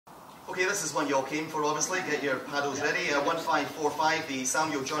Okay, this is one you all came for, obviously. Get your paddles ready. 1545, the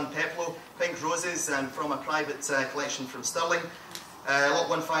Samuel John Peploe, Pink Roses, from a private collection from Stirling. Lot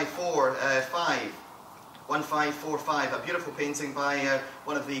 1545. 1545, a beautiful painting by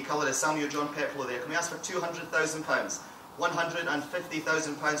one of the colourists, Samuel John Peploe there. Can we ask for £200,000?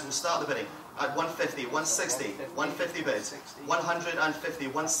 £150,000 will start the bidding at 150, 160, 150 bid, 150,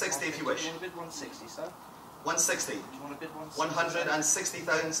 160 if you wish. 160, sir. 160. Do you want to bid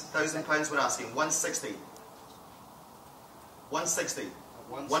 160,000 pounds we're asking. 160. 160.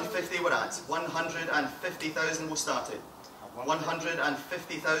 150 we're at. 150,000 will start it.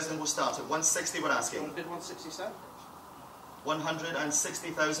 150,000 will start at 160 we're asking. Do you want to bid 160, sir?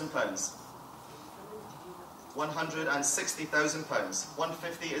 160,000 pounds. 160,000 pounds.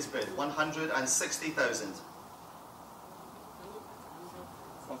 150 is bid. 160,000.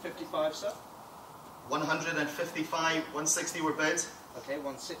 155, sir. 155, 160 were bid. Okay,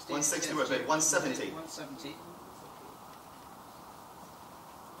 160. 160 were bid. 170. 170.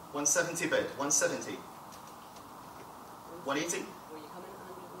 170 bid. 170. 180.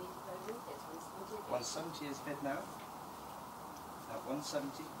 170 is bid now. At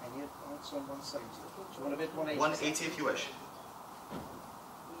 170. Any advance on 170? Do you want to bid 180? 180 if you wish.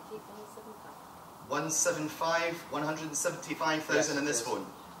 175, 175,000 in this phone.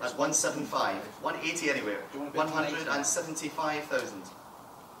 At 175. 180 anywhere. 175,000.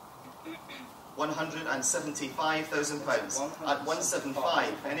 175,000 pounds. At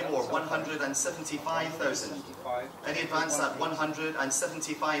 175. Any more? 175,000. Any advance at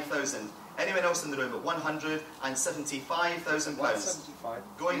 175,000. Anyone else in the room at 175,000 pounds?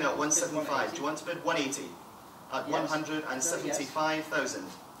 Going now at 175. Do you want to bid 180? At 175,000.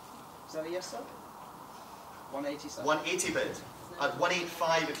 Is that a yes, sir? 180, sir. 180 bid. At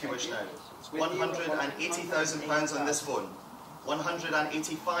 185 if you wish now. 180,000 pounds on this phone.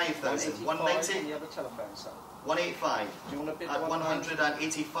 185,000. 190. 185. At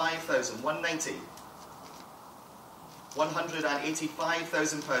 185,000. 190.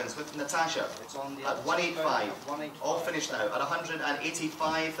 185,000 pounds with Natasha. At 185. All finished now. At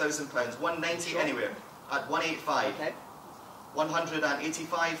 185,000 pounds. 190 anywhere. At 185.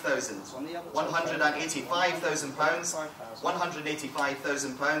 185,000. 185,000 pounds.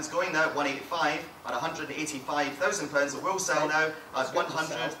 185,000 pounds. Going now at 185. At 185,000 pounds. It will sell now at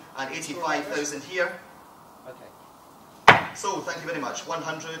 185,000 here. So, thank you very much.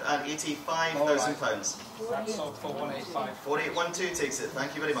 185,000 pounds. That's sold for 185. 4812 takes it.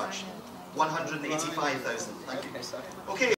 Thank you very much. 185,000. Thank you. Okay.